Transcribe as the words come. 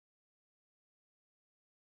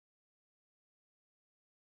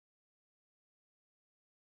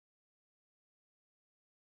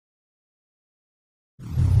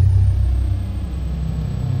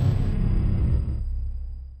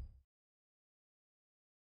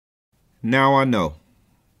Now I know.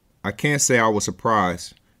 I can't say I was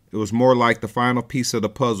surprised. It was more like the final piece of the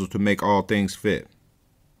puzzle to make all things fit.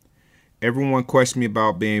 Everyone questioned me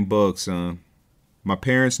about being Buggs' son. My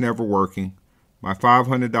parents never working. My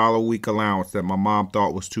 $500 a week allowance that my mom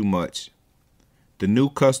thought was too much. The new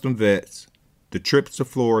custom vets. The trips to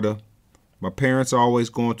Florida. My parents always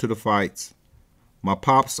going to the fights. My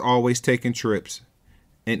pops always taking trips.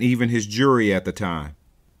 And even his jury at the time.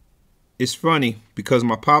 It's funny because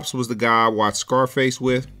my pops was the guy I watched Scarface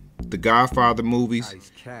with, the Godfather movies,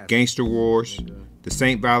 Gangster Wars, the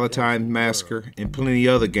St. Valentine's Massacre, and plenty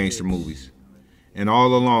other gangster movies. And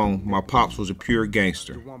all along, my pops was a pure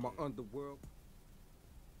gangster.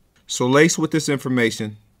 So laced with this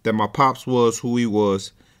information, that my pops was who he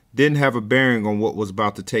was, didn't have a bearing on what was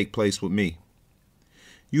about to take place with me.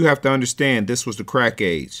 You have to understand this was the crack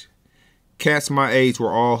age. Cats my age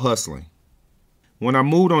were all hustling. When I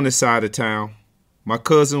moved on this side of town, my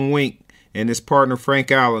cousin Wink and his partner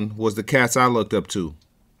Frank Allen was the cats I looked up to.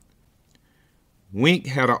 Wink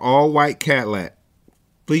had an all-white Cadillac,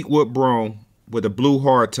 Fleetwood Brougham with a blue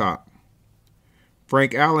hardtop.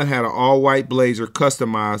 Frank Allen had an all-white Blazer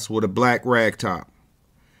customized with a black rag top.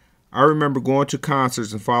 I remember going to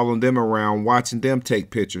concerts and following them around, watching them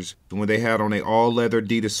take pictures when they had on their all-leather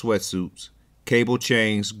Adidas sweatsuits, cable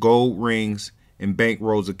chains, gold rings, and bank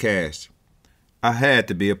rolls of cash. I had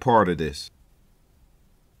to be a part of this.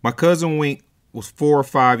 My cousin Wink was 4 or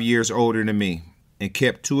 5 years older than me and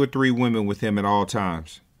kept 2 or 3 women with him at all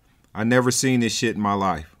times. I never seen this shit in my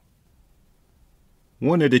life.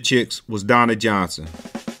 One of the chicks was Donna Johnson.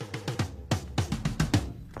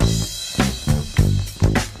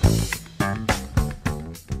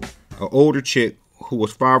 An older chick who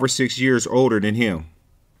was 5 or 6 years older than him.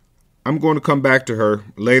 I'm going to come back to her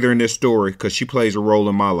later in this story because she plays a role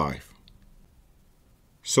in my life.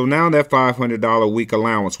 So now that $500 a week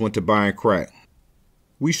allowance went to buying crack.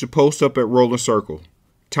 We used to post up at Rolling Circle,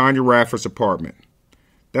 Tanya Raffer's apartment.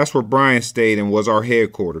 That's where Brian stayed and was our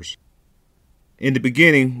headquarters. In the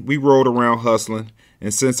beginning, we rode around hustling,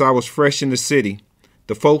 and since I was fresh in the city,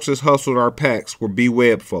 the folks that hustled our packs were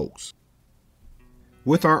B-Web folks.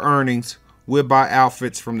 With our earnings, we'd buy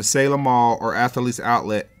outfits from the Salem Mall or Athlete's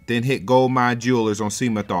Outlet, then hit Gold Mine Jewelers on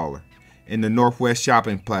Seamathaler in the Northwest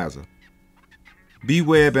Shopping Plaza.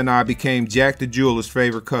 B-Web and I became Jack the Jeweler's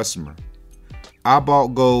favorite customer. I bought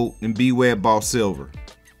gold and B-Web bought silver.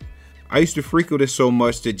 I used to frequent it so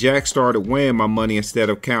much that Jack started weighing my money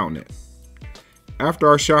instead of counting it. After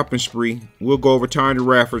our shopping spree, we'll go over Tiny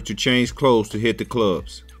Raffer's to change clothes to hit the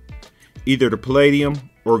clubs. Either the Palladium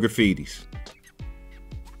or Graffitis.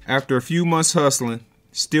 After a few months hustling,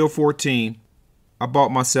 still 14, I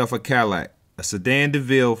bought myself a Cadillac. A sedan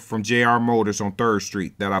DeVille from JR Motors on 3rd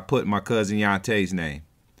Street that I put in my cousin Yante's name.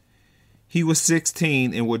 He was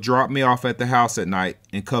 16 and would drop me off at the house at night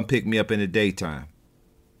and come pick me up in the daytime.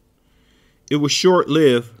 It was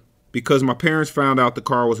short-lived because my parents found out the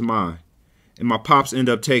car was mine and my pops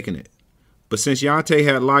ended up taking it. But since Yante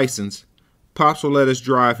had license, pops would let us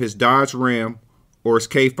drive his Dodge Ram or his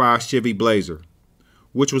K5 Chevy Blazer,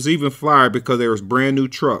 which was even flyer because they was brand new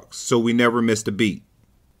trucks, so we never missed a beat.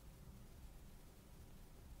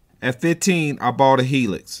 At 15, I bought a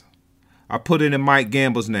Helix. I put it in Mike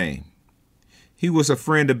Gamble's name. He was a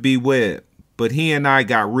friend of B-Web, but he and I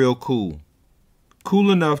got real cool.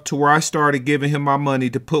 Cool enough to where I started giving him my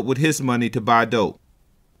money to put with his money to buy dope.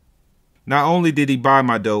 Not only did he buy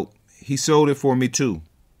my dope, he sold it for me too.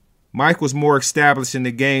 Mike was more established in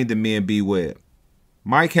the game than me and B-Web.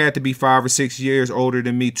 Mike had to be 5 or 6 years older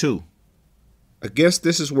than me too. I guess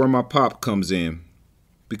this is where my pop comes in.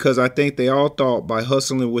 Because I think they all thought by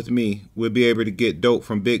hustling with me, we'd be able to get dope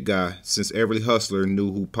from Big Guy since every hustler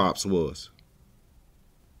knew who Pops was.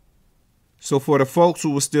 So for the folks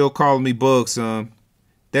who were still calling me Buggs' son,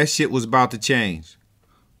 that shit was about to change.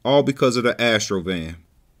 All because of the Astro van,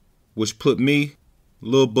 which put me,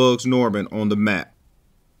 Lil Buggs Norman, on the map.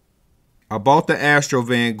 I bought the Astro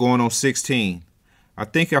van going on 16. I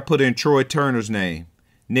think I put in Troy Turner's name,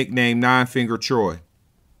 nicknamed Nine Finger Troy.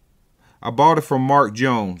 I bought it from Mark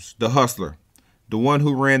Jones, the hustler, the one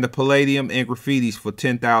who ran the Palladium and Graffitis for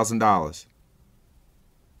 $10,000.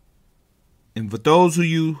 And for those of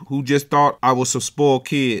you who just thought I was a spoiled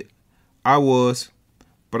kid, I was,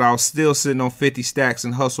 but I was still sitting on 50 stacks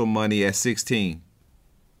in hustle money at 16.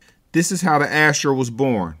 This is how the Astro was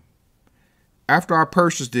born. After I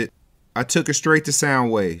purchased it, I took it straight to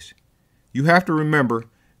Soundwaves. You have to remember,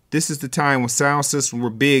 this is the time when sound systems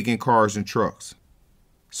were big in cars and trucks.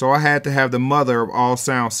 So I had to have the mother of all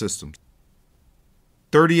sound systems.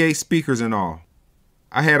 38 speakers in all.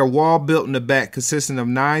 I had a wall built in the back consisting of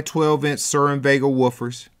 9 12-inch Sur and Vega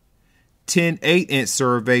woofers, 10 8-inch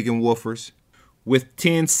Cervagan woofers with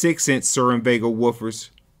 10 6-inch Cervagan woofers,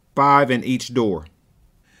 5 in each door.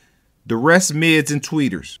 The rest mids and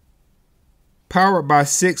tweeters. Powered by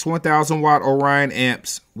 6 1,000-watt Orion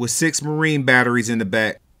amps with 6 marine batteries in the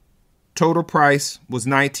back. Total price was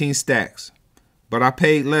 19 stacks, but I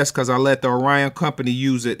paid less because I let the Orion company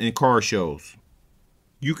use it in car shows.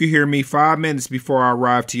 You could hear me 5 minutes before I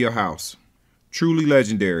arrived to your house. Truly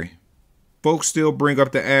legendary. Folks still bring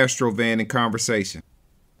up the Astro van in conversation.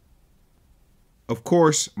 Of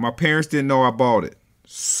course, my parents didn't know I bought it.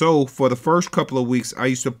 So, for the first couple of weeks, I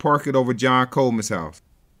used to park it over John Coleman's house.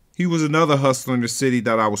 He was another hustler in the city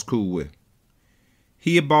that I was cool with.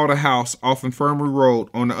 He had bought a house off Infirmary Road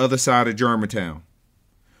on the other side of Germantown.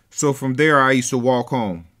 So from there, I used to walk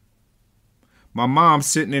home. My mom,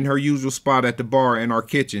 sitting in her usual spot at the bar in our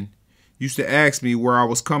kitchen, used to ask me where I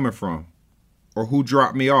was coming from, or who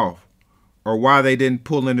dropped me off, or why they didn't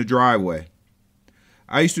pull in the driveway.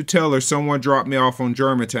 I used to tell her someone dropped me off on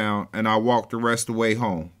Germantown and I walked the rest of the way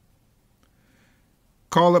home.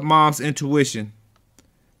 Call it mom's intuition,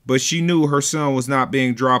 but she knew her son was not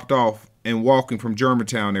being dropped off and walking from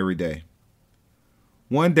Germantown every day.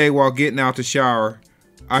 One day while getting out the shower,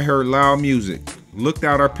 I heard loud music, looked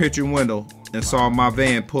out our kitchen window, and saw my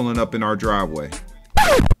van pulling up in our driveway.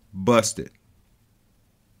 Busted.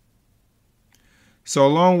 So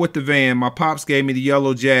along with the van, my pops gave me the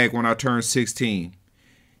yellow Jag when I turned 16.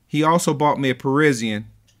 He also bought me a Parisian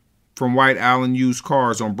from White Allen Used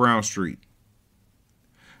Cars on Brown Street.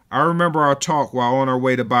 I remember our talk while on our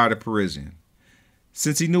way to buy the Parisian.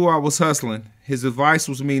 Since he knew I was hustling, his advice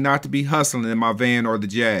was me not to be hustling in my van or the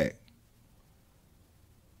Jag.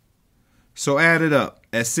 So add it up.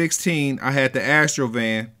 At 16, I had the Astro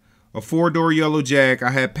van, a 4-door yellow Jag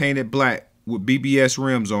I had painted black with BBS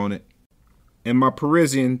rims on it, and my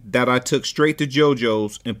Parisian that I took straight to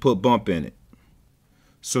JoJo's and put bump in it.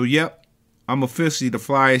 So yep, I'm officially the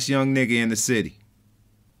flyest young nigga in the city.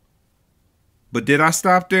 But did I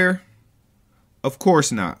stop there? Of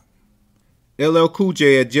course not. LL Cool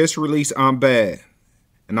J had just released I'm Bad,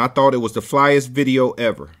 and I thought it was the flyest video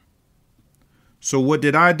ever. So what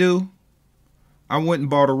did I do? I went and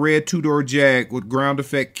bought a red 2-door Jag with ground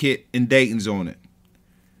effect kit and Dayton's on it.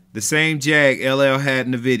 The same Jag LL had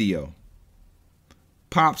in the video.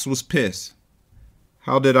 Pops was pissed.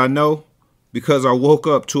 How did I know? Because I woke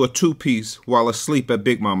up to a 2-piece while asleep at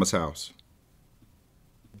Big Mama's house.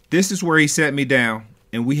 This is where he sat me down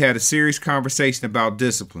and we had a serious conversation about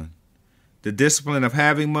discipline. The discipline of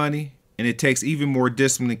having money, and it takes even more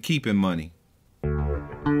discipline in keeping money.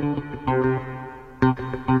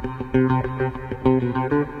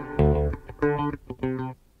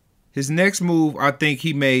 His next move I think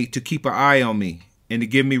he made to keep an eye on me and to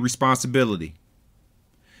give me responsibility.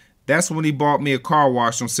 That's when he bought me a car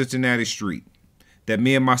wash on Cincinnati Street that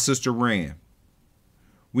me and my sister ran.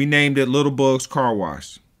 We named it Lil Buggs Car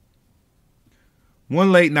Wash.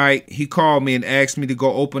 One late night, he called me and asked me to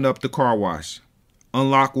go open up the car wash,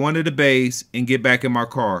 unlock one of the bays, and get back in my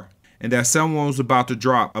car, and that someone was about to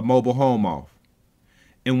drop a mobile home off.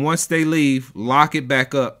 And once they leave, lock it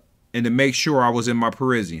back up and to make sure I was in my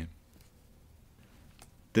Parisian.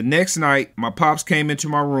 The next night, my pops came into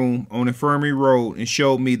my room on Infirmary Road and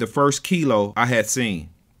showed me the first kilo I had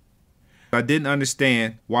seen. I didn't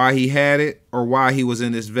understand why he had it or why he was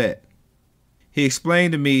in this vet. He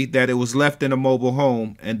explained to me that it was left in a mobile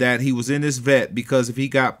home and that he was in this vet because if he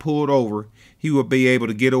got pulled over, he would be able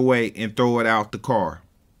to get away and throw it out the car.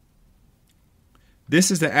 This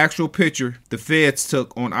is the actual picture the feds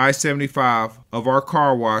took on I-75 of our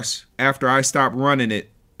car wash after I stopped running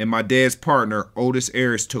it and my dad's partner, Otis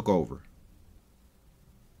Ayers, took over.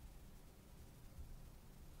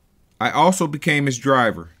 I also became his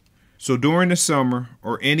driver. So during the summer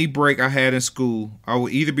or any break I had in school, I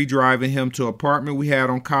would either be driving him to an apartment we had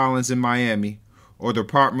on Collins in Miami or the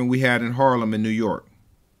apartment we had in Harlem in New York.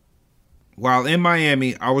 While in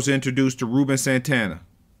Miami, I was introduced to Ruben Santana.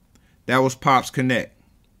 That was Pop's Connect.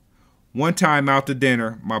 One time out to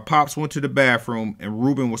dinner, my pops went to the bathroom and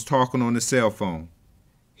Ruben was talking on the cell phone.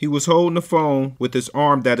 He was holding the phone with his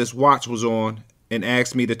arm that his watch was on and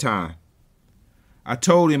asked me the time. I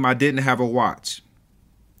told him I didn't have a watch.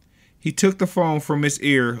 He took the phone from his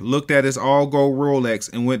ear, looked at his all-gold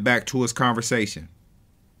Rolex, and went back to his conversation.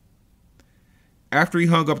 After he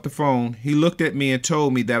hung up the phone, he looked at me and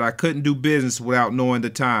told me that I couldn't do business without knowing the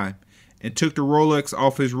time, and took the Rolex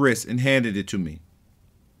off his wrist and handed it to me.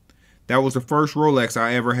 That was the first Rolex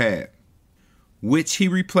I ever had, which he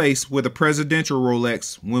replaced with a presidential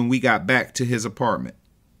Rolex when we got back to his apartment.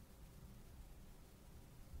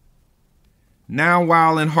 Now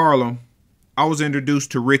while in Harlem, I was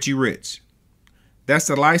introduced to Richie Rich. That's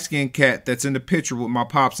the light-skinned cat that's in the picture with my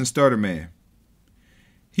pops and Stutterman.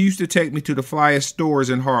 He used to take me to the flyest stores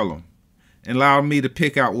in Harlem and allowed me to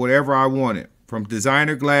pick out whatever I wanted, from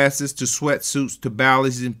designer glasses to sweatsuits to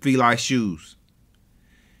Bally's and Feli shoes.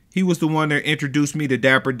 He was the one that introduced me to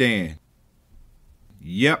Dapper Dan.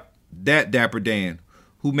 Yep, that Dapper Dan,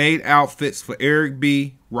 who made outfits for Eric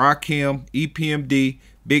B., Rakim, EPMD,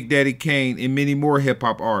 Big Daddy Kane, and many more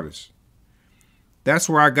hip-hop artists. That's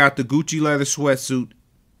where I got the Gucci leather sweatsuit,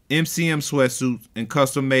 MCM sweatsuits, and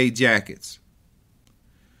custom-made jackets.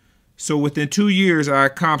 So within 2 years, I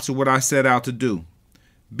accomplished what I set out to do.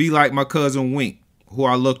 Be like my cousin Wink, who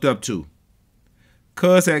I looked up to.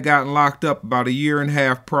 Cuz had gotten locked up about a year and a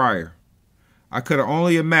half prior. I could have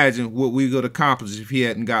only imagined what we could accomplish if he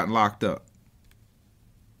hadn't gotten locked up.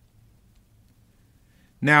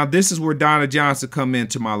 Now this is where Donna Johnson come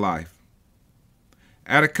into my life.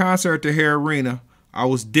 At a concert at the Hare Arena, I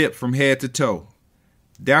was dipped from head to toe.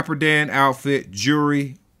 Dapper Dan outfit,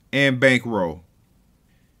 jewelry, and bankroll.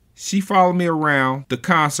 She followed me around the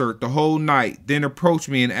concert the whole night, then approached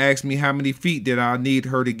me and asked me how many feet did I need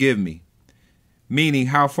her to give me. Meaning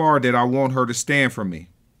how far did I want her to stand from me.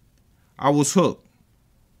 I was hooked.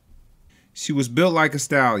 She was built like a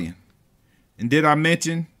stallion. And did I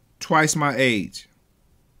mention twice my age?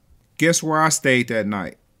 Guess where I stayed that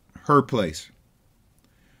night? Her place,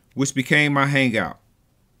 which became my hangout.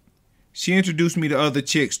 She introduced me to other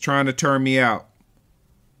chicks trying to turn me out.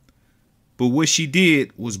 But what she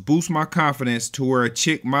did was boost my confidence to where a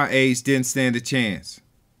chick my age didn't stand a chance.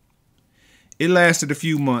 It lasted a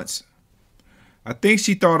few months. I think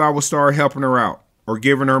she thought I would start helping her out or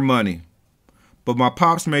giving her money. But my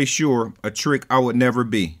pops made sure a trick I would never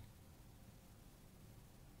be.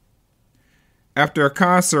 After a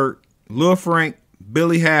concert, Lil Frank,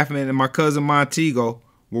 Billy Halfman, and my cousin Montego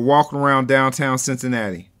were walking around downtown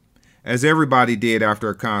Cincinnati, as everybody did after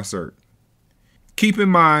a concert. Keep in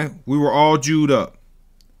mind, we were all jewed up,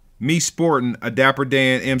 me sporting a Dapper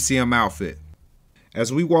Dan MCM outfit.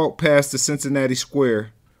 As we walked past the Cincinnati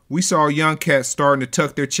Square, we saw young cats starting to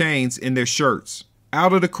tuck their chains in their shirts.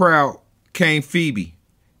 Out of the crowd came Phoebe,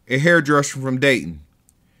 a hairdresser from Dayton.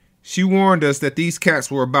 She warned us that these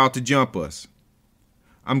cats were about to jump us.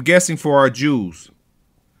 I'm guessing for our jewels.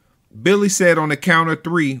 Billy said on the count of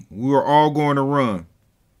 3, we were all going to run.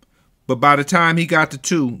 But by the time he got to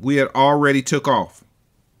 2, we had already took off.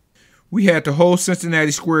 We had the whole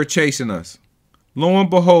Cincinnati Square chasing us. Lo and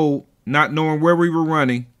behold, not knowing where we were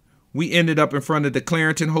running, we ended up in front of the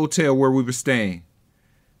Clarendon Hotel where we were staying,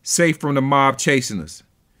 safe from the mob chasing us.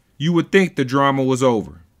 You would think the drama was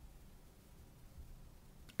over.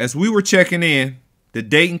 As we were checking in, the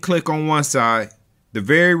Dayton clique on one side, the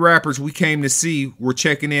very rappers we came to see were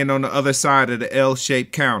checking in on the other side of the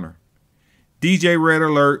L-shaped counter. DJ Red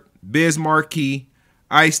Alert, Biz Marquee,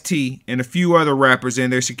 Ice-T, and a few other rappers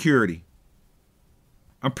and their security.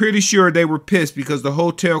 I'm pretty sure they were pissed because the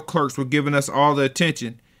hotel clerks were giving us all the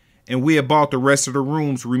attention and we had bought the rest of the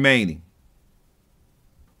rooms remaining.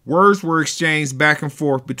 Words were exchanged back and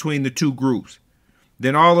forth between the two groups.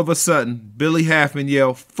 Then all of a sudden, Billy Halfman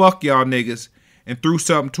yelled, "Fuck y'all niggas," and threw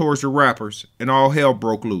something towards the rappers, and all hell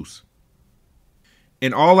broke loose.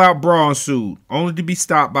 An all-out brawl ensued, only to be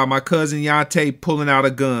stopped by my cousin Yante pulling out a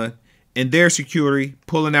gun, and their security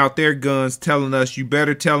pulling out their guns, telling us, "You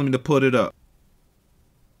better tell him to put it up."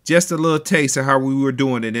 Just a little taste of how we were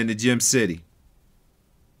doing it in the Gym City.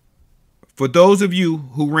 For those of you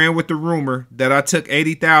who ran with the rumor that I took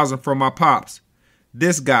 $80,000 from my pops,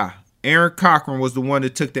 this guy, Aaron Cochran, was the one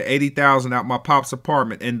that took the $80,000 out my pop's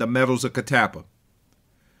apartment in the Meadows of Catappa.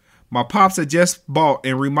 My pops had just bought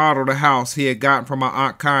and remodeled a house he had gotten from my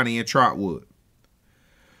Aunt Connie in Trotwood.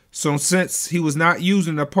 So since he was not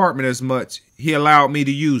using the apartment as much, he allowed me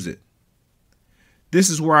to use it. This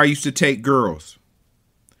is where I used to take girls.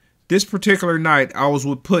 This particular night, I was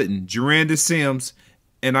with Puddin', Jaranda Sims,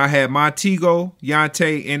 and I had Montego,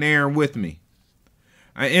 Yante, and Aaron with me.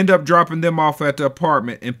 I end up dropping them off at the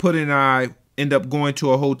apartment, and Puddin' and I end up going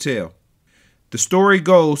to a hotel. The story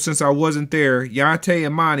goes, since I wasn't there, Yante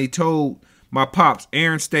and Monty told my pops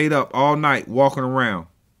Aaron stayed up all night walking around.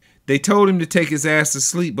 They told him to take his ass to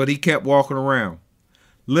sleep, but he kept walking around.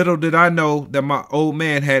 Little did I know that my old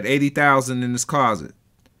man had $80,000 in his closet,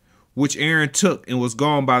 which Aaron took and was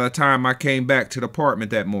gone by the time I came back to the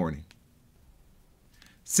apartment that morning.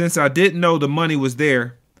 Since I didn't know the money was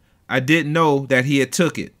there, I didn't know that he had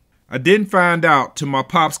took it. I didn't find out till my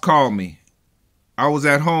pops called me. I was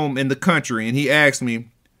at home in the country and he asked me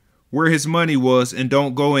where his money was and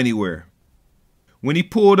don't go anywhere. When he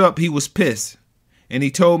pulled up, he was pissed and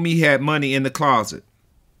he told me he had money in the closet.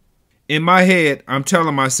 In my head, I'm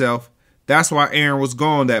telling myself that's why Aaron was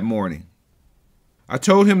gone that morning. I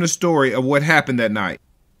told him the story of what happened that night.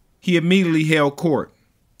 He immediately held court.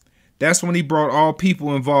 That's when he brought all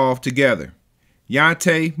people involved together.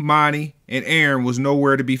 Yante, Monty, and Aaron was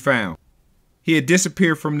nowhere to be found. He had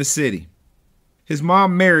disappeared from the city. His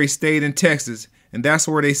mom, Mary, stayed in Texas, and that's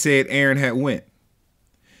where they said Aaron had went.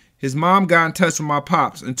 His mom got in touch with my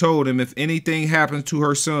pops and told him if anything happened to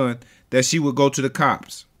her son that she would go to the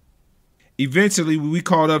cops. Eventually, we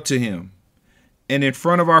caught up to him, and in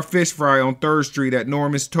front of our fish fry on 3rd Street at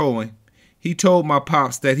Norman's Towing, he told my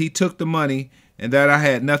pops that he took the money and that I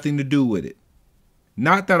had nothing to do with it.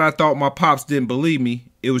 Not that I thought my pops didn't believe me,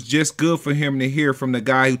 it was just good for him to hear from the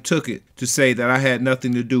guy who took it to say that I had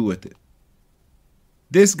nothing to do with it.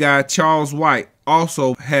 This guy, Charles White,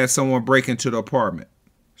 also had someone break into the apartment.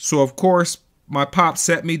 So of course, my pops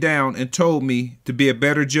sat me down and told me to be a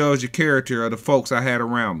better judge of character of the folks I had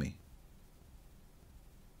around me.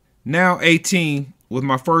 Now 18, with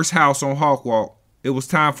my first house on Hawk Walk, it was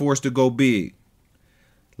time for us to go big.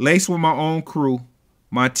 Laced with my own crew,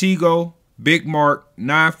 Montego, Big Mark,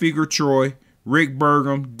 9-Figure Troy, Rick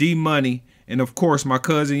Burgum, D Money, and of course my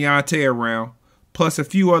cousin Yante around, plus a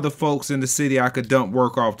few other folks in the city I could dump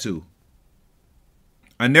work off to.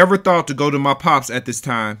 I never thought to go to my pops at this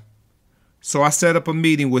time, so I set up a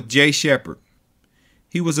meeting with Jay Shepard.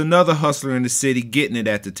 He was another hustler in the city getting it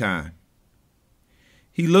at the time.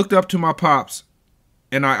 He looked up to my pops,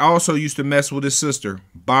 and I also used to mess with his sister,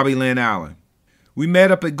 Bobby Lynn Allen. We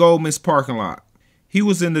met up at Goldman's parking lot. He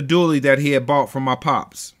was in the dually that he had bought from my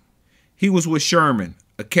pops. He was with Sherman,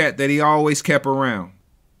 a cat that he always kept around.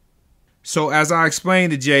 So as I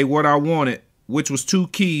explained to Jay what I wanted, which was 2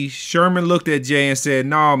 keys, Sherman looked at Jay and said,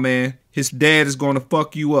 "Nah, man, his dad is going to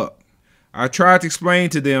fuck you up." I tried to explain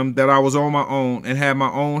to them that I was on my own and had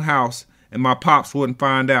my own house and my pops wouldn't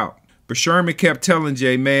find out. But Sherman kept telling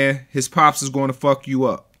Jay, "Man, his pops is going to fuck you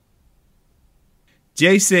up."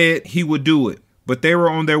 Jay said he would do it, but they were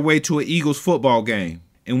on their way to an Eagles football game.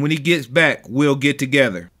 And when he gets back, we'll get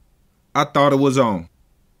together. I thought it was on.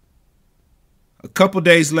 A couple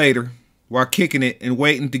days later, while kicking it and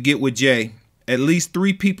waiting to get with Jay, at least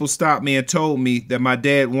 3 people stopped me and told me that my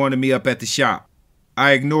dad wanted me up at the shop.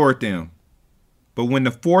 I ignored them. But when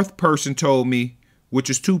the 4th person told me, which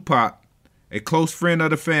was Tupac, a close friend of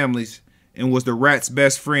the family's and was the Rat's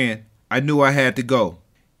best friend, I knew I had to go.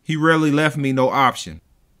 He rarely left me no option.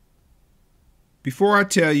 Before I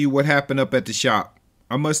tell you what happened up at the shop,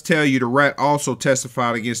 I must tell you the Rat also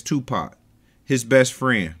testified against Tupac, his best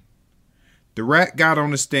friend. The Rat got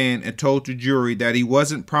on the stand and told the jury that he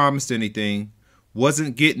wasn't promised anything,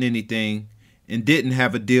 wasn't getting anything, and didn't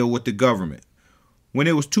have a deal with the government. When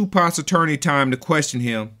it was Tupac's attorney time to question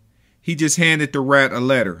him, he just handed the Rat a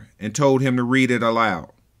letter and told him to read it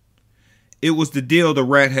aloud. It was the deal the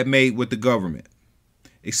Rat had made with the government,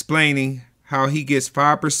 explaining how he gets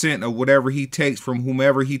 5% of whatever he takes from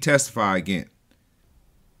whomever he testifies against.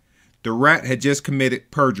 The Rat had just committed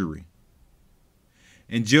perjury.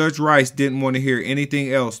 And Judge Rice didn't want to hear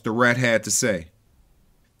anything else the Rat had to say.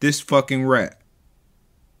 This fucking Rat.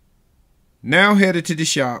 Now headed to the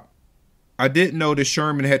shop, I didn't know that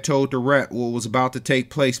Sherman had told the Rat what was about to take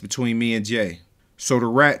place between me and Jay. So the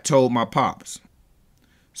Rat told my pops.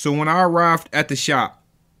 So when I arrived at the shop,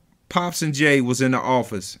 Pops and Jay was in the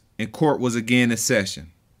office and court was again in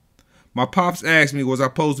session. My pops asked me was I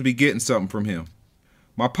supposed to be getting something from him.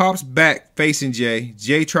 My pops back facing Jay.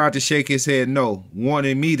 Jay tried to shake his head no,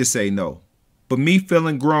 wanting me to say no. But me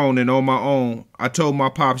feeling grown and on my own, I told my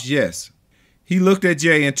pops yes. He looked at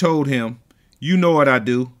Jay and told him, "You know what I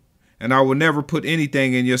do, and I will never put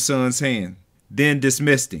anything in your son's hand," then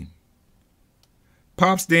dismissed him.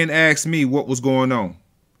 Pops then asked me what was going on.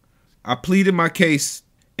 I pleaded my case,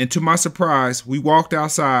 and to my surprise, we walked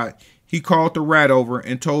outside. He called the Rat over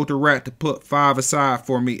and told the Rat to put 5 aside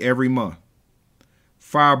for me every month.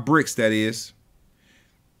 5 bricks, that is.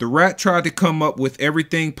 The Rat tried to come up with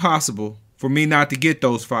everything possible for me not to get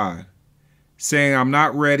those 5, saying I'm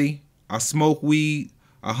not ready, I smoke weed,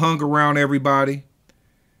 I hung around everybody.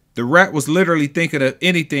 The Rat was literally thinking of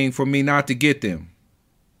anything for me not to get them.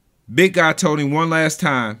 Big Guy told him one last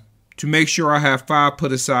time to make sure I have 5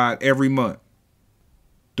 put aside every month.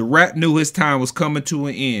 The Rat knew his time was coming to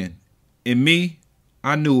an end, and me,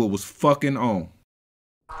 I knew it was fucking on.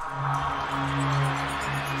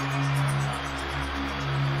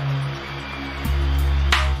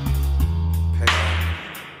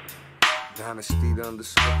 Dynasty to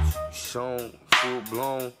underscore, shown, full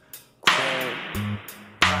blown, chrome.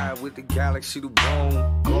 Ride with the galaxy to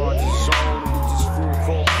bone, guard the zone, we just full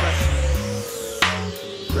cold pressure.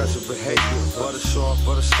 aggressive behavior. Butter soft,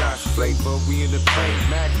 butterscotch flavor. We in the paint,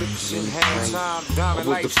 magnificent hang time, diamond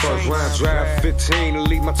like the first round draft 15 to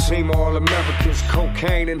lead my team all Americans.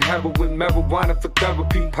 Cocaine and heroin, marijuana for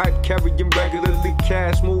therapy. Pipe carrying regularly,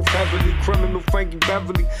 cash move heavily. Criminal Frankie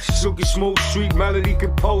Beverly, silky smooth street melody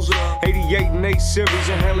composer. 88 and 8 series,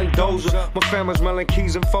 inhaling dozer. My family's smelling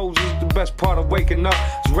keys and Folgers. The best part of waking up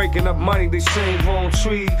is raking up money. They sing wrong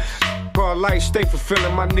trees. Bar life, stay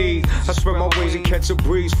fulfilling my need. I spread my wings and catch a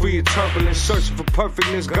breeze, free of turbulence, searching for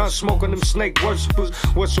perfectness. Gun smoking them snake worshippers.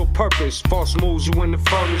 What's your purpose? False moves, you in the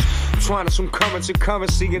furnace. Trying to swim currents and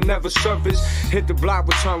currency and never surface. Hit the block,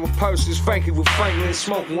 return with purses. Frankie with Franklin,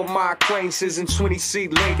 smoking with my acquaintances and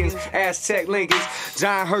 20-seat Lincolns, Aztec Lincolns,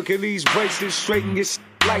 giant Hercules bracelets, straighten your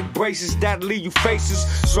like braces that leave you faces.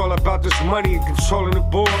 It's all about this money and controlling the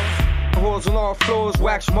board. Holes on all floors,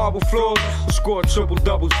 wax marble floors. We score triple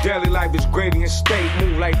doubles daily, life is gradient state.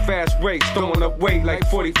 Move like fast breaks, throwing up weight like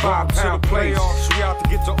 45-pound playoffs. We out to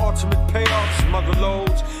get the ultimate payoffs. Mother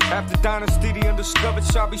loads. After Dynasty, the undiscovered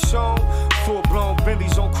shall be shown. Full-blown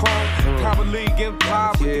Bentleys on chrome. Power League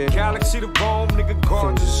Empire with the galaxy to roam. Nigga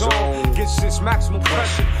guard the zone. Gets this maximum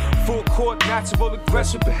pressure. Full court, natural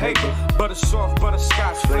aggressive behavior. Butter soft,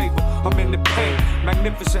 butterscotch flavor. I'm in the paint,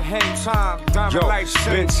 magnificent hang time. Diamond life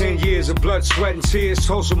spent 10 years of blood, sweat, and tears.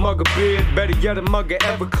 Toast a mug of beer, better yet a mug of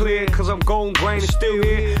Everclear. Cause I'm golden grain and still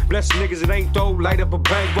here. Bless niggas, it ain't though. Light up a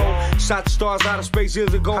bankroll. Shot stars out of space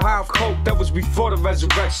years ago. High of coke, that was before the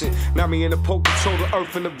resurrection. Now me in the poke, control the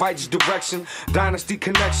earth in the righteous direction. Dynasty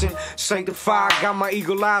connection, sanctified. Got my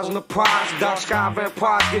eagle eyes on the prize. Dark sky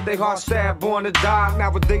vampires get their heart stabbed, born to die.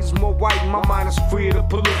 Nowadays it's more white, my mind is free of the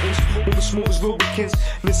pollutants. Moving smooth as lubricants.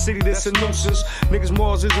 In the city that's a nuisance. Niggas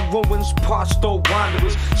Mars is in ruins, parts stole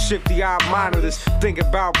wanderers. Shifty eye monitors, think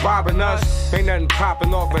about robbing us. Ain't nothing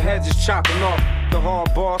popping off, a head just chopping off. The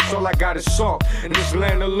hard boss, all I got is salt. In this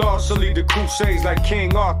land of lost, I lead the crusades like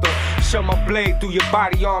King Arthur. Shove my blade through your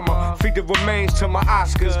body armor. Feed the remains to my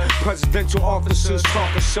Oscars. Presidential officers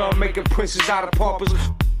talking some, making princes out of paupers.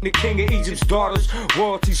 The king of Egypt's daughters,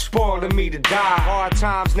 royalty spoiling me to die. Hard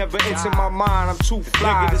times never enter my mind, I'm too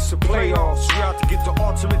fly. Nigga, this a playoffs, we out to get the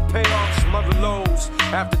ultimate payoffs. Mother loads,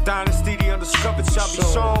 after Dynasty, the undiscovered shall be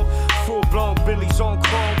shown. Full-blown Bentleys on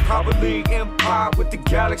chrome, Power League Empire with the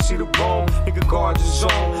galaxy to roam. Nigga guard the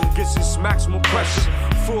zone, gets this maximum pressure.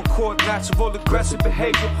 Full court, natural aggressive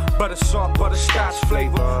behavior. Butter soft, butterscotch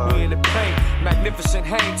flavor. We in the paint, magnificent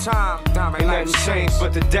hang time. Ain't nothing changed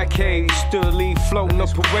but the decade. Still leave floating up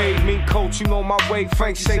parade. Mean coach, you know my way.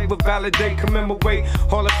 Frank Saber, validate, commemorate.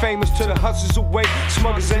 Hall of Famers to the hustlers away.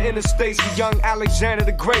 Smugglers in interstates, the young Alexander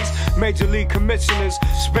the Great. Major league commissioners,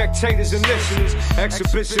 spectators and listeners.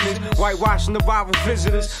 Exhibitionists, whitewashing the rival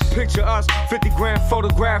visitors. Picture us, 50 grand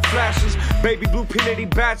photograph flashes. Baby blue penalty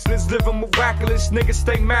bachelors, living miraculous. Niggas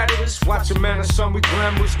stay mad at us. Watch a man of some with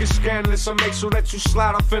glamorous, get scandalous. I make sure that you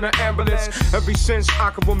slide off in an ambulance. Ever since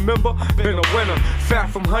I can remember, been a winner. Fat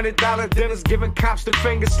from $100 dinners, giving cops the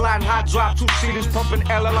finger, sliding hot drop, 2-seaters, pumping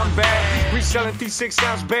LL, I'm bad. Reselling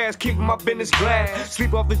 36-ounce bags, keeping my business glad.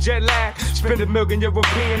 Sleep off the jet lag, spend $1 million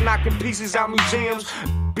European, knocking pieces out museums.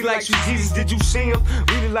 Be like you, Jesus, did you see him?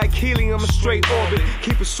 Really like helium, a straight orbit.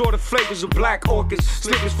 Keep assorted flavors of black orchids.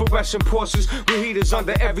 Slippers for Russian Porsches, with heaters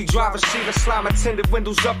under every driver's seat. I slide my tinted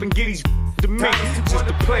windows up and get these to me. Just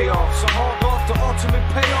the playoffs, so hold off the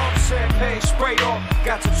ultimate payoff. Champagne sprayed off,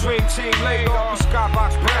 got the dream team laid off. The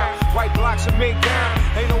skybox brown, white blocks are made down.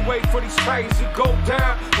 Ain't no way for these Titans to go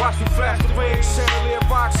down. Watch me flash the ring, chandelier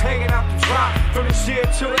box hanging out the drop. From this year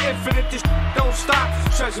till the infinite, this don't stop.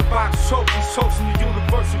 Treasure box trophies, toasting the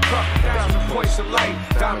universal cup. 1,000 points of light,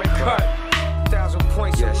 diamond cut. 1,000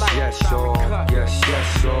 points of light, yes, diamond cut. Yes,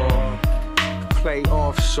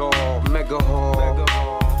 Playoff show, mega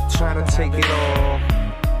hall. Trying to take it all.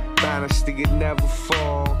 Dynasty, it never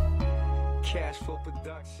fall. Cash for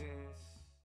production.